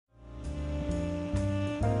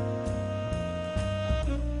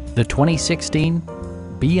The 2016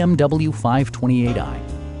 BMW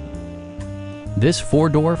 528i. This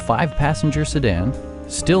four-door, five-passenger sedan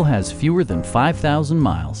still has fewer than 5,000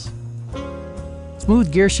 miles.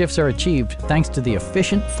 Smooth gear shifts are achieved thanks to the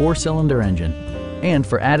efficient four-cylinder engine. And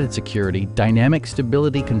for added security, dynamic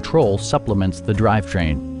stability control supplements the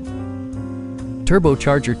drivetrain.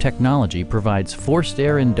 Turbocharger technology provides forced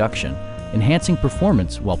air induction, enhancing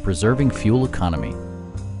performance while preserving fuel economy.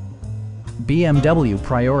 BMW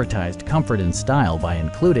prioritized comfort and style by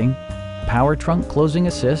including power trunk closing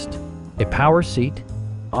assist, a power seat,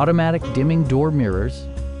 automatic dimming door mirrors,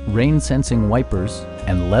 rain-sensing wipers,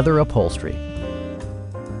 and leather upholstery.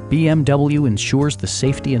 BMW ensures the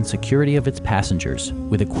safety and security of its passengers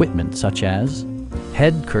with equipment such as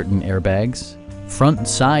head curtain airbags, front and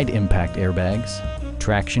side impact airbags,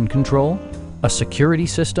 traction control, a security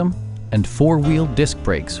system, and four-wheel disc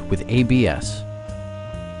brakes with ABS.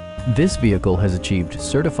 This vehicle has achieved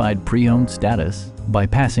certified pre-owned status by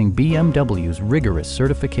passing BMW's rigorous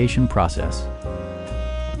certification process.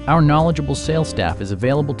 Our knowledgeable sales staff is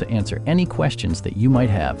available to answer any questions that you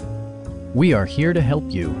might have. We are here to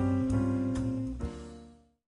help you.